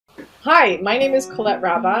Hi, my name is Colette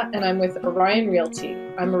Rabba and I'm with Orion Realty.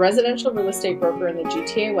 I'm a residential real estate broker in the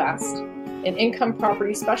GTA West, an income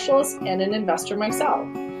property specialist, and an investor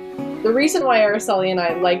myself. The reason why Araceli and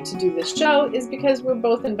I like to do this show is because we're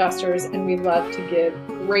both investors and we love to give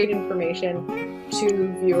great information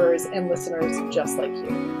to viewers and listeners just like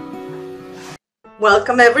you.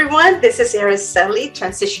 Welcome everyone. This is Araceli,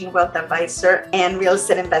 Transition Wealth Advisor and Real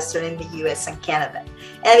Estate Investor in the US and Canada.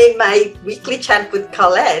 And in my weekly chat with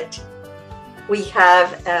Colette, we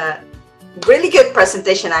have a really good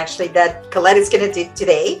presentation actually that Colette is going to do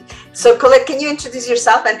today. So Colette, can you introduce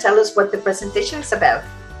yourself and tell us what the presentation is about?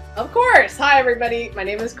 Of course. Hi everybody. My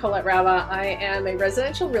name is Colette Rabba. I am a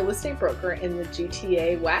residential real estate broker in the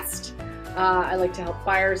GTA West. I like to help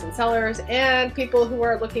buyers and sellers and people who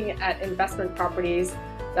are looking at investment properties.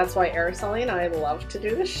 That's why Araceli and I love to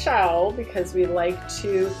do this show, because we like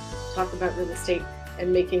to talk about real estate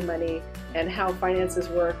and making money and how finances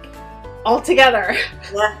work all together.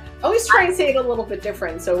 Yeah. Always try and say it a little bit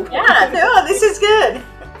different. So yeah, no, this is good.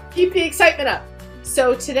 Keep the excitement up.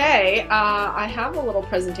 So today I have a little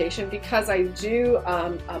presentation because I do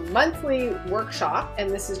a monthly workshop,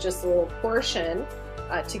 and this is just a little portion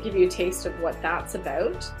to give you a taste of what that's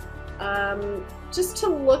about. Just to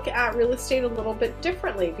look at real estate a little bit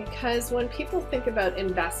differently, because when people think about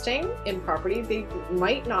investing in property, they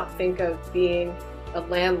might not think of being a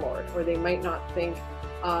landlord, or they might not think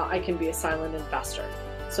I can be a silent investor.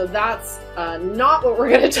 So that's not what we're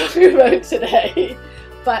going to talk about today.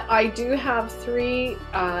 But I do have three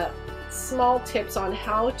small tips on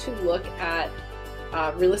how to look at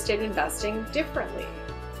real estate investing differently.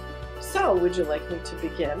 So, would you like me to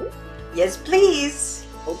begin? Yes, please.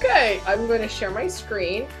 Okay, I'm going to share my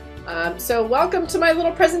screen. So, welcome to my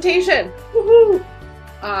little presentation. Woohoo!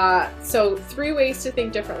 So, 3 ways to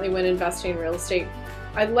think differently when investing in real estate.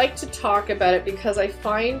 I'd like to talk about it because I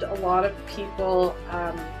find a lot of people,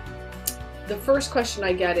 the first question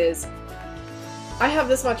I get is, I have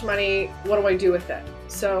this much money, what do I do with it?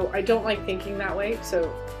 So, I don't like thinking that way.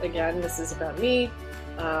 So, again, this is about me.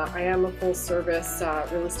 I am a full-service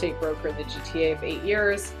real estate broker in the GTA of 8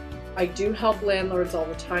 years. I do help landlords all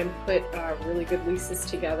the time put really good leases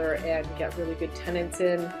together and get really good tenants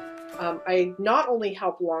in. I not only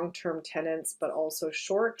help long-term tenants, but also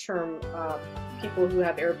short-term people who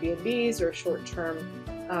have Airbnbs, or short-term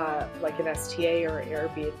like an STA or an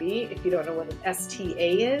Airbnb. If you don't know what an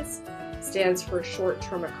STA is, it stands for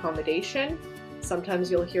short-term accommodation.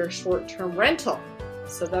 Sometimes you'll hear short-term rental.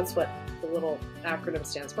 So that's what the little acronym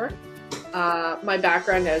stands for. My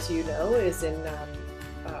background, as you know, is in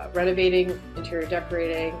renovating, interior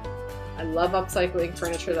decorating. I love upcycling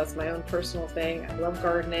furniture. That's my own personal thing. I love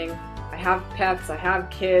gardening. I have pets. I have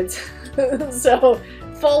kids. So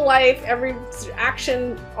full life, every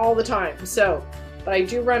action all the time. So, but I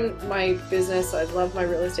do run my business. I love my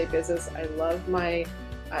real estate business. I love my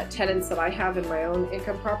tenants that I have in my own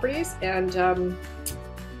income properties. And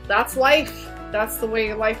that's life. That's the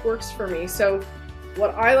way life works for me. So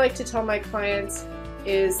what I like to tell my clients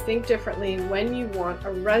is think differently when you want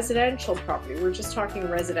a residential property. We're just talking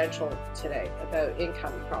residential today about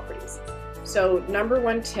income properties. So number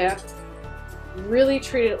 1 tip, really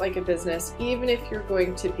treat it like a business. Even if you're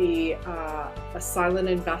going to be a silent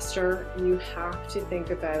investor, you have to think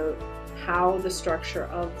about how the structure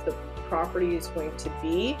of the property is going to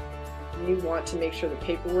be. You want to make sure the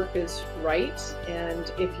paperwork is right,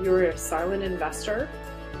 and if you're a silent investor,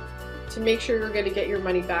 to make sure you're going to get your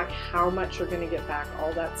money back, how much you're going to get back,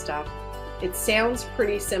 all that stuff. It sounds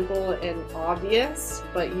pretty simple and obvious,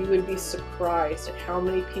 but you would be surprised at how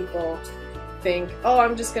many people think, oh,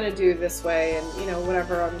 I'm just going to do it this way, and you know,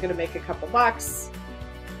 whatever, I'm going to make a couple bucks,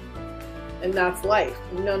 and that's life.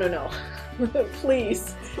 No, no, no.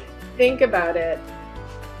 Please think about it.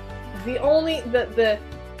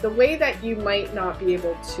 The way that you might not be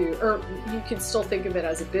able to, or you could still think of it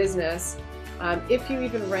as a business, if you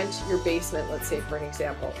even rent your basement, let's say for an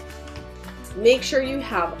example, make sure you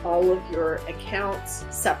have all of your accounts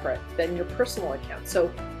separate than your personal account. So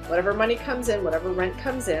whatever money comes in, whatever rent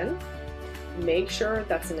comes in, make sure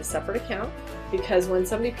that's in a separate account, because when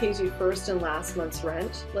somebody pays you first and last month's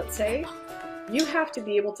rent, let's say, you have to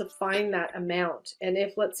be able to find that amount. And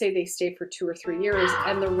if, let's say, they stay for 2 or 3 years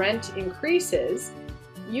and the rent increases,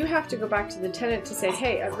 you have to go back to the tenant to say,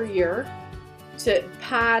 hey, every year to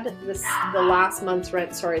pad the last month's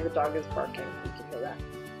rent. Sorry, the dog is barking. You can hear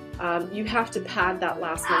that. You have to pad that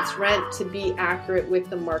last month's rent to be accurate with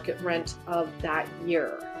the market rent of that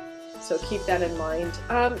year. So keep that in mind.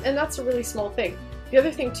 And that's a really small thing. The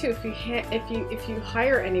other thing too, if you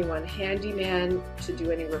hire anyone, handyman, to do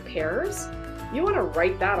any repairs, you want to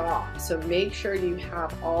write that off. So make sure you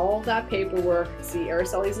have all that paperwork. See,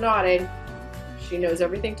 Araceli's nodding. She knows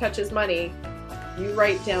everything touches money. You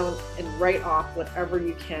write down and write off whatever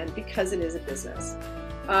you can because it is a business.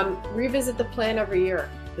 Revisit the plan every year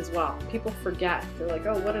as well. People forget. They're like,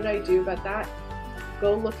 oh, what did I do about that?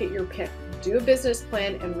 Go look at your PIN. Do a business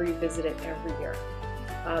plan and revisit it every year.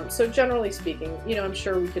 So generally speaking, you know, I'm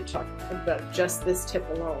sure we could talk about just this tip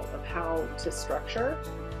alone of how to structure,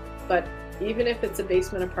 but even if it's a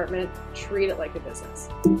basement apartment, treat it like a business.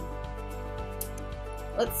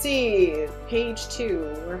 Let's see, page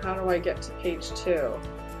 2, or how do I get to page 2?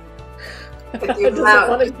 It doesn't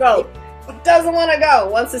want to go. It doesn't want to go.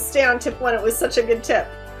 Wants to stay on tip 1. It was such a good tip.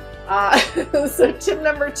 So tip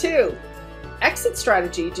number 2, exit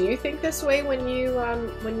strategy. Do you think this way when you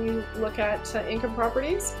look at income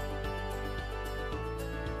properties?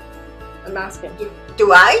 I'm asking.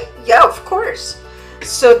 Do I? Yeah, of course.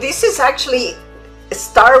 So this is actually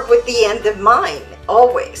start with the end in mind,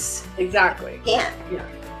 always. Exactly. Yeah. Yeah.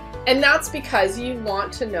 And that's because you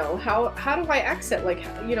want to know how do I exit? Like,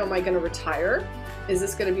 you know, am I going to retire? Is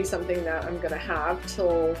this going to be something that I'm going to have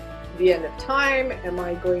till the end of time? Am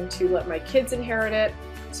I going to let my kids inherit it?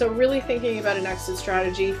 So really thinking about an exit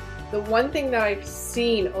strategy. The one thing that I've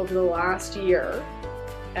seen over the last year,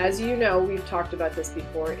 as you know, we've talked about this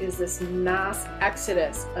before, is this mass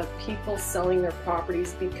exodus of people selling their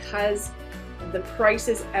properties because the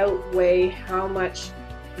prices outweigh how much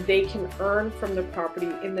they can earn from the property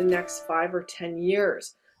in the next 5 or 10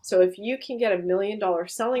 years. So if you can get $1 million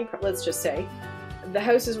selling, let's just say the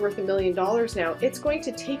house is worth $1 million now, it's going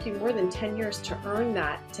to take you more than 10 years to earn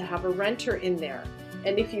that, to have a renter in there.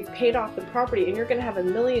 And if you've paid off the property and you're going to have $1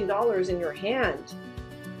 million in your hand,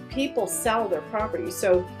 people sell their property.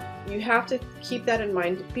 So you have to keep that in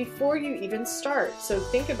mind before you even start. So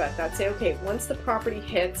think about that. Say, okay, once the property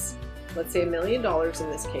hits, let's say $1 million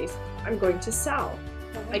in this case, I'm going to sell.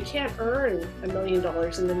 I can't earn $1 million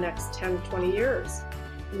in the next 10, 20 years.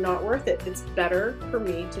 Not worth it. It's better for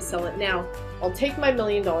me to sell it now. I'll take my $1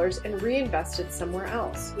 million and reinvest it somewhere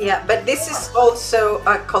else. Yeah, but this is also,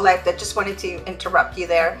 Colette, I just wanted to interrupt you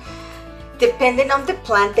there. Depending on the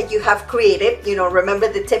plan that you have created, you know,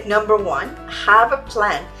 remember the tip number 1, have a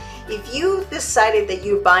plan. If you decided that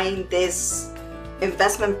you're buying this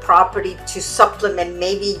investment property to supplement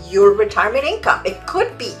maybe your retirement income, it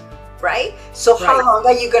could be, right? So how long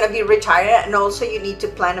are you going to be retired? And also you need to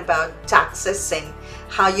plan about taxes and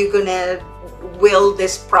how you're going to will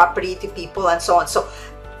this property to people and so on. So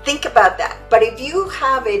think about that. But if you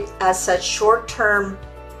have it as a short-term,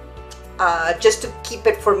 just to keep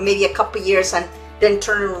it for maybe a couple years and then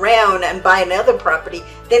turn around and buy another property,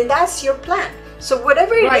 then that's your plan. So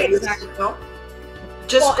whatever it is, exactly. You know,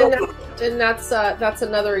 just go with it. And that's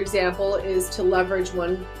another example, is to leverage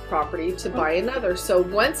one property to buy another. So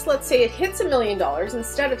once, let's say it hits $1 million,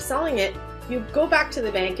 instead of selling it, you go back to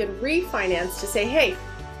the bank and refinance to say, hey,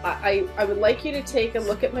 I would like you to take a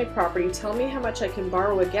look at my property, tell me how much I can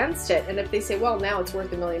borrow against it. And if they say, well, now it's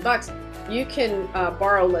worth $1 million, you can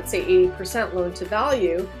borrow, let's say 80% loan to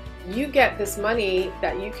value. You get this money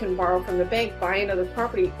that you can borrow from the bank, buy another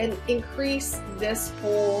property, and increase this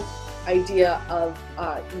whole idea of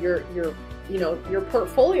your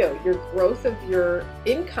portfolio, your growth of your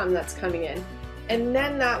income that's coming in. And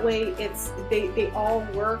then that way they all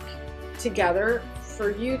work together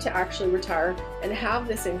for you to actually retire and have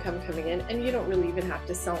this income coming in, and you don't really even have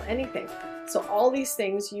to sell anything. So all these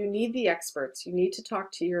things, you need the experts. You need to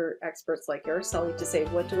talk to your experts like Araceli to say,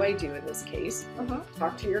 what do I do in this case?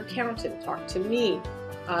 Talk to your accountant, talk to me.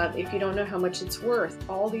 If you don't know how much it's worth,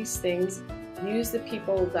 all these things, use the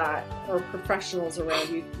people that are professionals around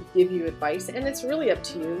you to give you advice. And it's really up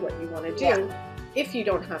to you what you want to do if you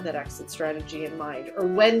don't have that exit strategy in mind, or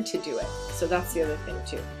when to do it. So that's the other thing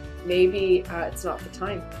too. Maybe it's not the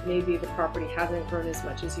time. Maybe the property hasn't grown as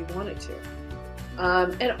much as you wanted to.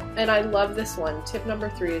 And I love this one. Tip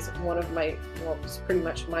number 3 is one of my, well, it's pretty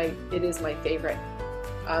much it is my favorite.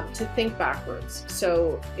 To think backwards.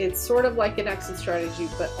 So it's sort of like an exit strategy,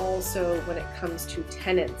 but also when it comes to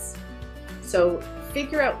tenants. So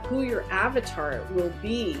figure out who your avatar will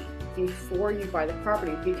be before you buy the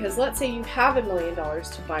property. Because let's say you have $1 million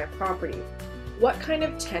to buy a property. What kind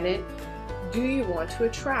of tenant do you want to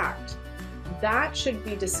attract? That should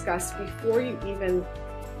be discussed before you even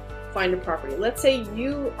find a property. Let's say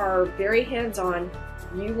you are very hands-on.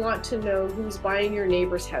 You want to know who's buying your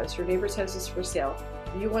neighbor's house. Your neighbor's house is for sale.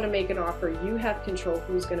 You want to make an offer. You have control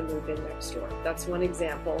who's going to move in next door. That's one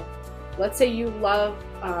example. Let's say you love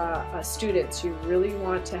students. You really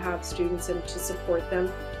want to have students and to support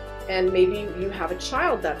them. And maybe you have a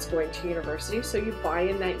child that's going to university, so you buy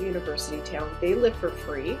in that university town. They live for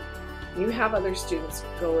free. You have other students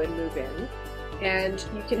go and move in, and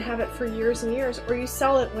you can have it for years and years, or you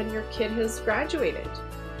sell it when your kid has graduated.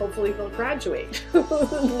 Hopefully they'll graduate,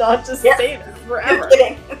 not just stay there forever.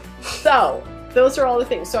 So those are all the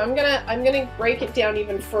things. So I'm gonna break it down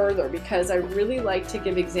even further, because I really like to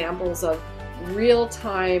give examples of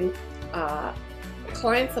real-time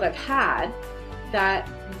clients that I've had that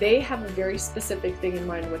they have a very specific thing in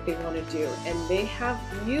mind what they want to do, and they have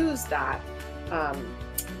used that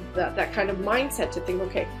that kind of mindset to think,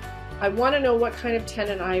 okay, I want to know what kind of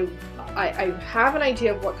tenant I have an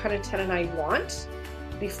idea of what kind of tenant I want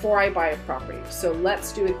before I buy a property. So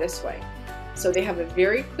let's do it this way. So they have a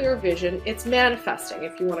very clear vision. It's manifesting,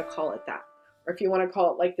 if you want to call it that, or if you want to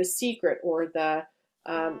call it like the secret, or the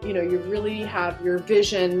you know, you really have your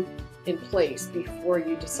vision in place before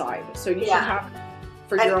you decide. So you should have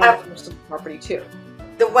for your own personal property too.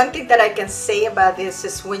 The one thing that I can say about this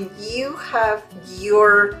is when you have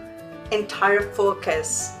your entire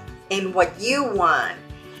focus in what you want,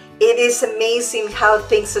 it is amazing how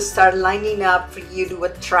things start lining up for you to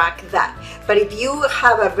attract that. But if you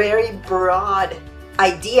have a very broad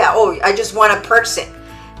idea, oh, I just want a person,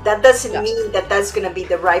 that doesn't mean that that's going to be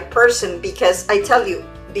the right person. Because I tell you,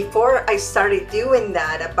 before I started doing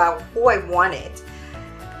that about who I wanted,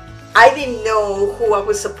 I didn't know who I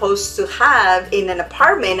was supposed to have in an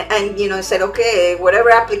apartment, and you know, I said, okay, whatever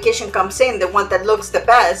application comes in, the one that looks the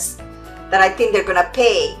best, that I think they're gonna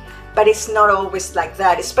pay. But it's not always like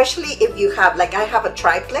that, especially if you have, like I have a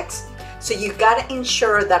triplex, so you gotta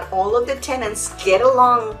ensure that all of the tenants get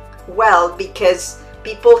along well, because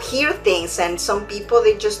people hear things, and some people,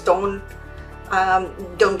 they just don't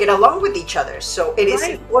get along with each other. So it is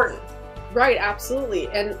important. Right, absolutely.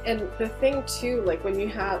 And the thing too, like when you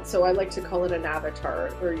have, so I like to call it an avatar,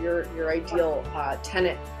 or your ideal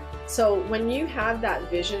tenant. So when you have that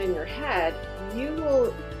vision in your head, you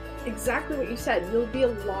will, exactly what you said, you'll be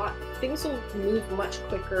things will move much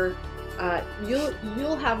quicker.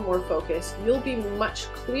 You'll have more focus. You'll be much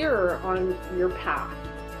clearer on your path.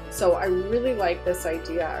 So I really like this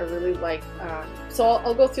idea. I really like, so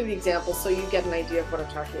I'll go through the examples so you get an idea of what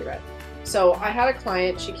I'm talking about. So I had a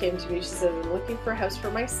client, she came to me, she said, I'm looking for a house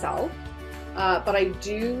for myself, but I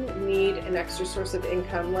do need an extra source of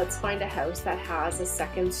income. Let's find a house that has a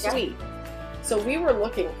second suite. So we were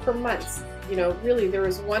looking for months. You know, really, there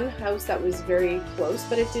was one house that was very close,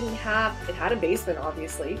 but it had a basement,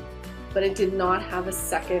 obviously, but it did not have a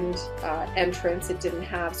second entrance. It didn't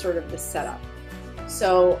have sort of the setup.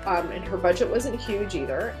 So, and her budget wasn't huge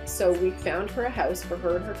either. So we found her a house for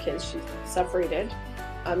her and her kids. She separated.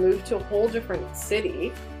 Moved to a whole different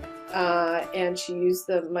city, and she used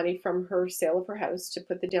the money from her sale of her house to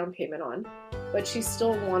put the down payment on, but she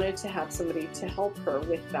still wanted to have somebody to help her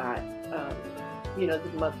with that, you know,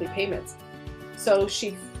 the monthly payments. So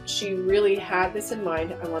she really had this in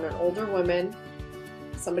mind. I want an older woman,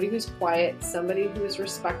 somebody who's quiet, somebody who's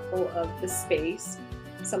respectful of the space,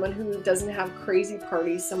 someone who doesn't have crazy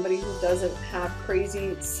parties, somebody who doesn't have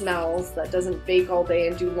crazy smells, that doesn't bake all day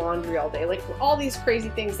and do laundry all day, like all these crazy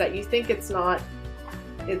things that you think it's not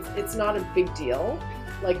a big deal.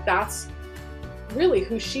 Like that's really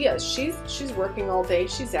who she is. She's working all day,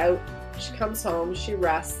 she's out, she comes home, she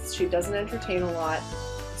rests, she doesn't entertain a lot.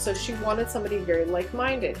 So she wanted somebody very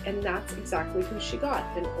like-minded, and that's exactly who she got,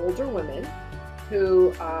 an older woman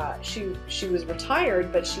who she was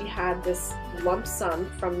retired, but she had this lump sum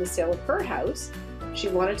from the sale of her house. She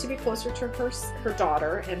wanted to be closer to her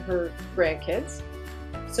daughter and her grandkids.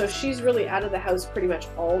 So she's really out of the house pretty much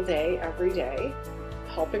all day, every day,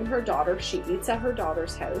 helping her daughter. She eats at her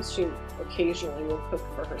daughter's house. She occasionally will cook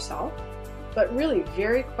for herself. But really,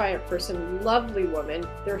 very quiet person, lovely woman.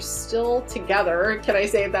 They're still together. Can I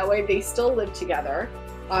say it that way? They still live together.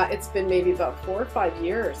 It's been maybe about 4 or 5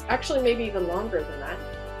 years, actually maybe even longer than that,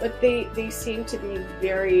 but they seem to be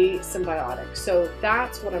very symbiotic. So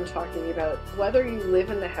that's what I'm talking about. Whether you live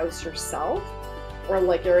in the house yourself, or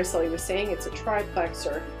like Araceli was saying, it's a triplex,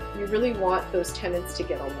 or you really want those tenants to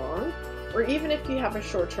get along, or even if you have a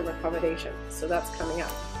short-term accommodation. So that's coming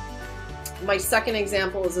up. My second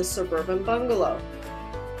example is a suburban bungalow.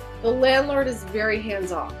 The landlord is very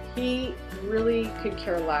hands-off. He really could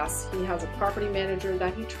care less. He has a property manager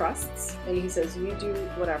that he trusts, and he says, you do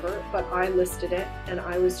whatever, but I listed it, and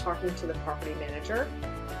I was talking to the property manager.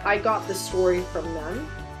 I got the story from them.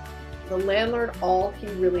 The landlord, all he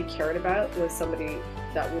really cared about was somebody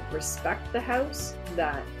that would respect the house,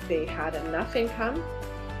 that they had enough income,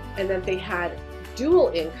 and that they had dual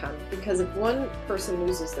income, because if one person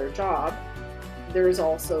loses their job, there's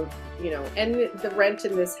also, you know, and the rent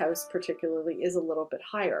in this house particularly is a little bit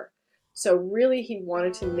higher. So really he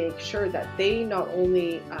wanted to make sure that they not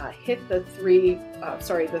only hit the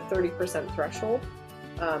 30% threshold.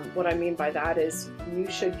 What I mean by that is you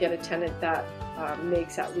should get a tenant that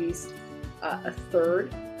makes at least a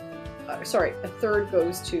third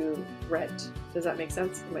goes to rent. Does that make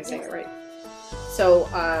sense? Am I saying it right? So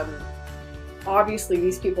obviously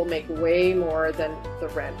these people make way more than the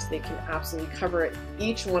rent. They can absolutely cover it.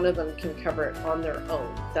 Each one of them can cover it on their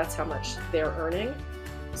own. That's how much they're earning.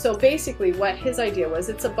 So basically what his idea was,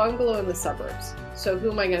 it's a bungalow in the suburbs. So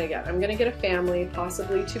who am I going to get? I'm going to get a family,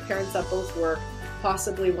 possibly 2 parents that both work,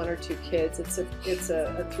 possibly 1 or 2 kids. It's a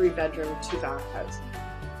 3-bedroom, 2-bath house.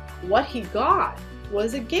 What he got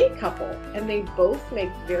was a gay couple, and they both make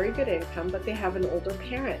very good income, but they have an older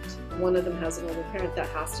parent. One of them has an older parent that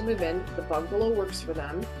has to move in. The bungalow works for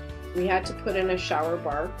them. We had to put in a shower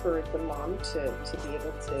bar for the mom to be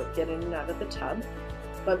able to get in and out of the tub.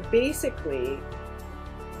 But basically,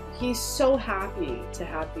 he's so happy to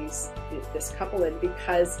have this couple in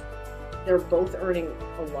because they're both earning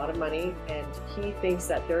a lot of money, and he thinks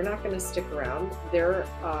that they're not going to stick around. The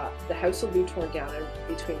house will be torn down in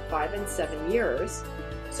between 5 and 7 years.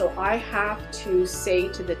 So I have to say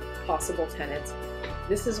to the possible tenants,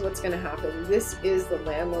 this is what's going to happen. This is the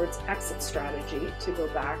landlord's exit strategy, to go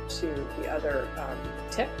back to the other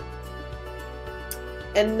tip.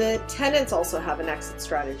 And the tenants also have an exit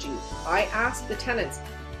strategy. I ask the tenants,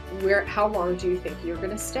 how long do you think you're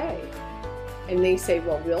going to stay? And they say,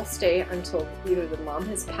 well, we'll stay until either the mom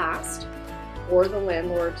has passed or the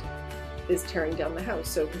landlord is tearing down the house.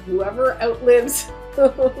 So whoever outlives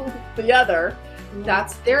the other,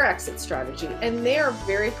 that's their exit strategy. And they are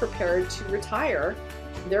very prepared to retire.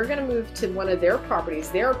 They're going to move to one of their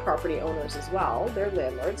properties. They're property owners as well. They're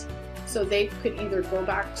landlords. So they could either go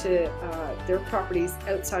back to their properties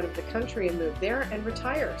outside of the country and move there and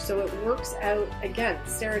retire. So it works out, again,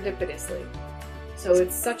 serendipitously. So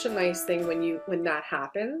it's such a nice thing when that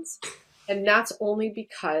happens. And that's only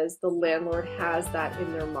because the landlord has that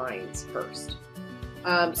in their minds first.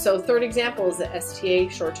 So third example is the STA,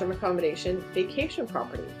 short-term accommodation, vacation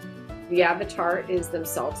property. The avatar is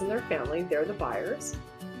themselves and their family. They're the buyers.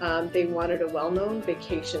 They wanted a well-known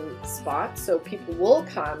vacation spot, so people will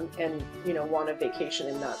come and want a vacation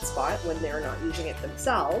in that spot when they're not using it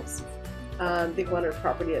themselves. They wanted a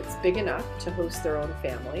property that's big enough to host their own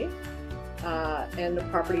family, and a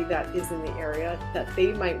property that is in the area that they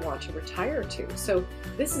might want to retire to. So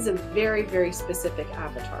this is a very, very specific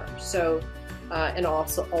avatar. So and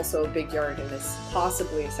also a big yard, and this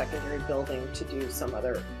possibly a secondary building to do some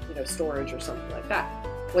other storage or something like that.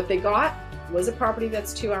 What they got was a property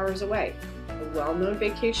that's 2 hours away, a well-known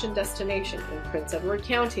vacation destination in Prince Edward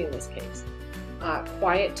County in this case.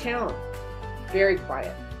 Quiet town, very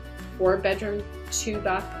quiet. 4-bedroom,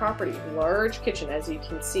 2-bath property, large kitchen, as you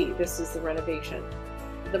can see. This is the renovation.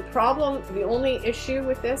 The only issue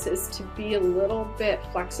with this is to be a little bit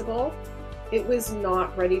flexible. It was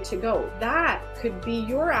not ready to go. That could be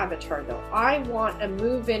your avatar though. I want a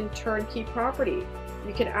move-in turnkey property.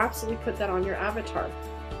 You can absolutely put that on your avatar.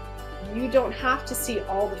 You don't have to see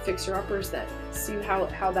all the fixer-uppers then. See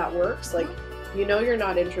how that works? Like, you're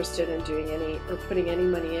not interested in doing any or putting any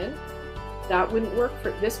money in. That wouldn't work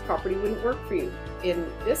for this property, wouldn't work for you.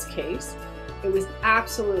 In this case, it was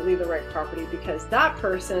absolutely the right property because that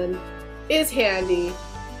person is handy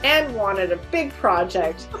and wanted a big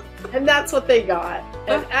project, and that's what they got.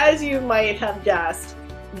 And as you might have guessed,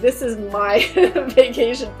 this is my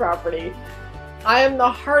vacation property. I am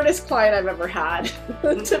the hardest client I've ever had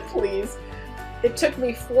to please. It took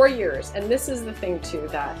me 4 years, and this is the thing too,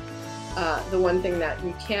 that the one thing that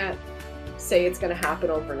you can't say it's going to happen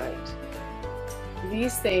overnight.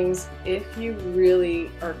 These things, if you really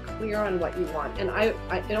are clear on what you want, and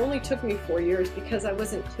it only took me 4 years because I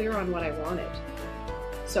wasn't clear on what I wanted.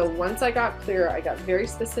 So once I got clear, I got very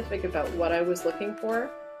specific about what I was looking for.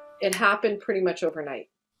 It happened pretty much overnight.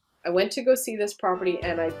 I went to go see this property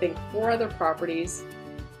and I think 4 other properties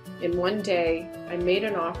in one day. I made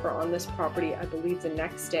an offer on this property, I believe the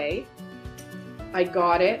next day. I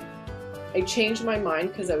got it. I changed my mind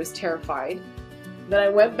because I was terrified. Then I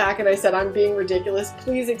went back and I said, I'm being ridiculous,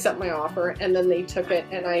 please accept my offer. And then they took it,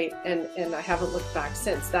 and I haven't looked back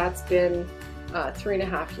since. That's been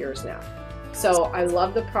 3.5 years now. So I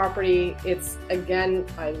love the property. It's, again,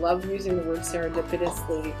 I love using the word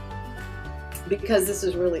serendipitously because this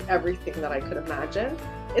is really everything that I could imagine.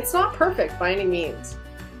 It's not perfect by any means,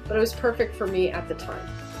 but it was perfect for me at the time.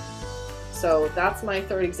 So that's my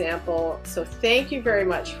third example. So thank you very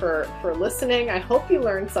much for listening. I hope you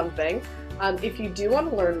learned something. If you do want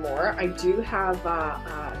to learn more, I do have,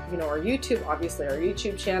 you know, our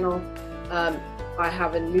YouTube channel. I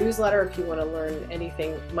have a newsletter if you want to learn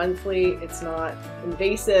anything monthly. It's not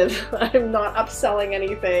invasive. I'm not upselling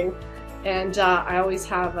anything. And I always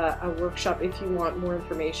have a workshop if you want more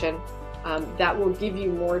information that will give you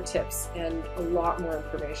more tips and a lot more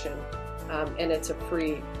information. And it's a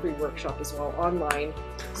free workshop as well, online.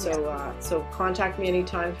 So so contact me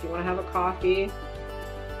anytime if you want to have a coffee.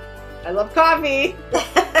 I love coffee.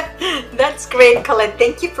 That's great, Colette.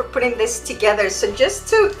 Thank you for putting this together. So just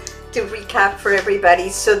to recap for everybody,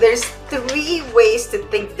 so there's 3 ways to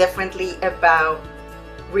think differently about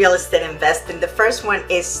real estate investing. The first one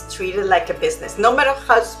is treat it like a business, no matter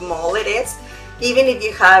how small it is, even if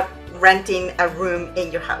you have renting a room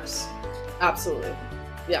in your house. Absolutely.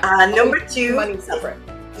 Yeah. Number 2, money separate.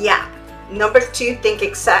 Yeah. Number 2, think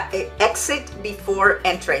exit before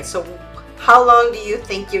entering. So how long do you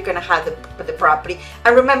think you're going to have the property?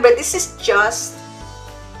 And remember, this is just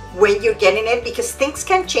when you're getting it, because things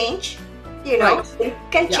can change, you know, right. It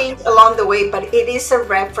can change along the way, but it is a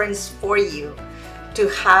reference for you to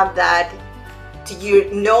have that,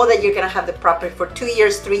 to know that you're going to have the property for 2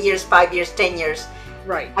 years, 3 years, 5 years, 10 years.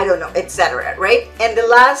 Right. I don't know, etc. Right? And the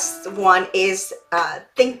last one is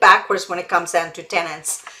think backwards when it comes down to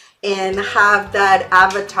tenants, and have that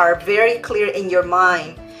avatar very clear in your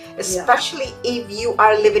mind, especially if you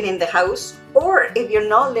are living in the house, or if you're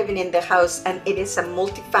not living in the house and it is a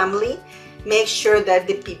multifamily. Make sure that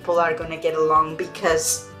the people are going to get along,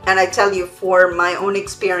 because, and I tell you, for my own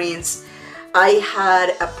experience, I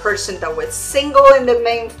had a person that was single in the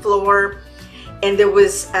main floor, and there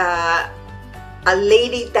was a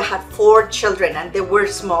lady that had 4 children, and they were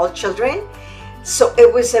small children. So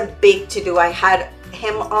it was a big to-do. I had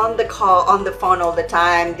him on the phone all the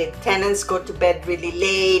time. The tenants go to bed really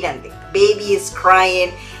late, and the baby is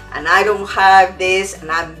crying, and I don't have this, and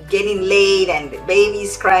I'm getting late, and the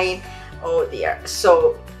baby's crying. Oh dear.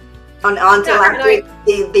 So until after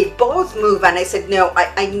they both move, and I said, no,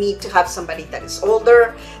 I need to have somebody that is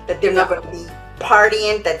older, that they're not going to be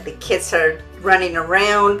partying, that the kids are running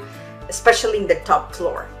around, especially in the top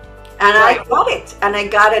floor. And I got it. And I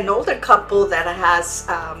got an older couple that has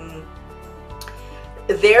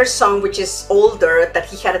their son, which is older, that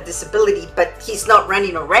he had a disability, but he's not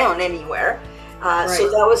running around anywhere. So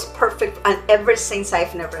that was perfect. And ever since,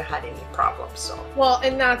 I've never had any problems. So well,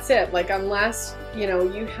 and that's it. Like, unless, you know,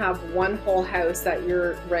 you have one whole house that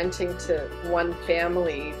you're renting to one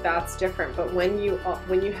family, that's different. But when you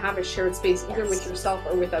have a shared space, either with yourself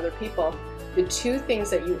or with other people, the 2 things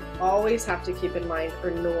that you always have to keep in mind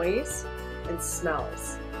are noise and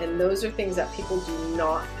smells. And those are things that people do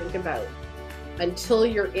not think about until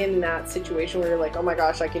you're in that situation where you're like, oh my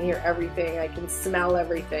gosh, I can hear everything, I can smell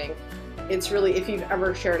everything. It's really, if you've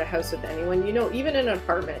ever shared a house with anyone, you know, even in an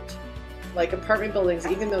apartment, like apartment buildings,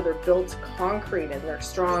 even though they're built concrete and they're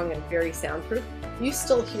strong and very soundproof, you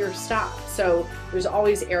still hear stuff. So there's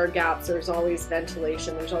always air gaps, there's always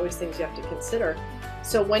ventilation, there's always things you have to consider.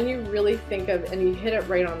 So when you really think of, and you hit it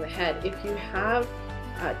right on the head, if you have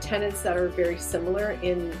tenants that are very similar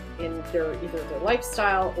in their either their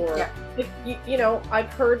lifestyle, or if you know,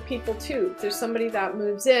 I've heard people too, there's somebody that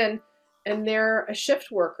moves in and they're a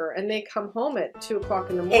shift worker and they come home at 2 o'clock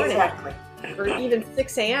in the morning, or even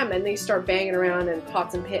 6 a.m. and they start banging around in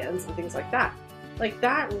pots and pans and things like that. Like,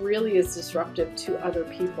 that really is disruptive to other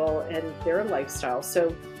people and their lifestyle.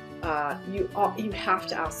 So you have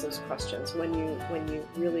to ask those questions when you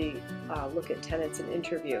really look at tenants and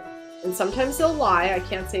interview. And sometimes they'll lie. I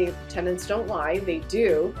can't say tenants don't lie. They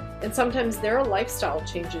do. And sometimes their lifestyle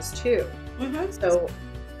changes too. So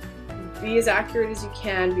be as accurate as you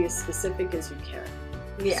can, be as specific as you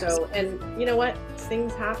can. So, and you know what?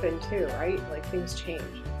 Things happen too, right? Like, things change.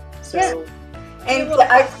 So and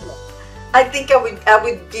I think I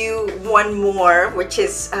would do one more, which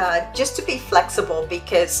is just to be flexible,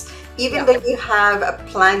 because even though you have a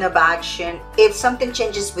plan of action, if something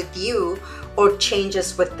changes with you, or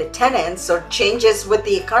changes with the tenants, or changes with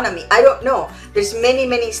the economy, I don't know. There's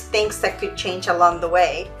many things that could change along the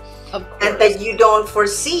way, and that you don't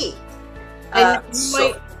foresee. And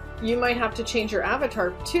you might have to change your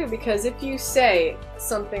avatar too, because if you say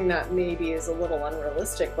something that maybe is a little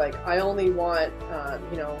unrealistic, like, I only want,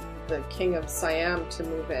 you know, the king of Siam to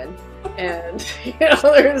move in, and you know,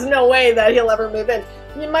 there's no way that he'll ever move in,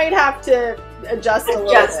 you might have to adjust a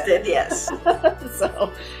little bit. Yes.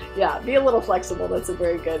 So yeah, be a little flexible. That's a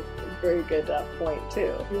very good very good point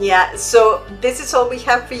too. Yeah, so this is all we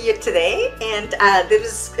have for you today, and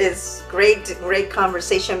this is great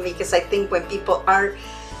conversation, because I think when people are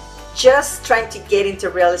just trying to get into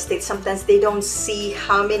real estate, sometimes they don't see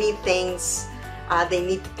how many things they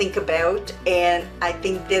need to think about, and I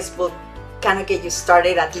think this will kind of get you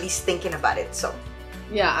started at least thinking about it. So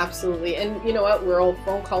yeah, absolutely. And you know what, we're all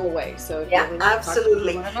phone call away, so if yeah, you want to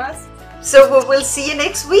absolutely. talk to one of us. So we'll see you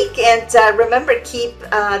next week, and remember, keep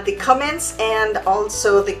the comments and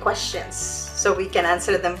also the questions so we can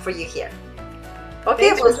answer them for you here.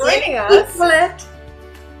 Okay, Thanks for joining us.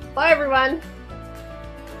 Bye everyone.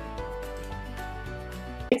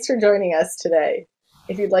 Thanks for joining us today.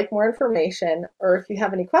 If you'd like more information, or if you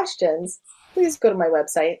have any questions, please go to my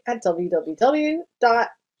website at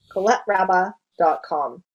www.coletterabba.com.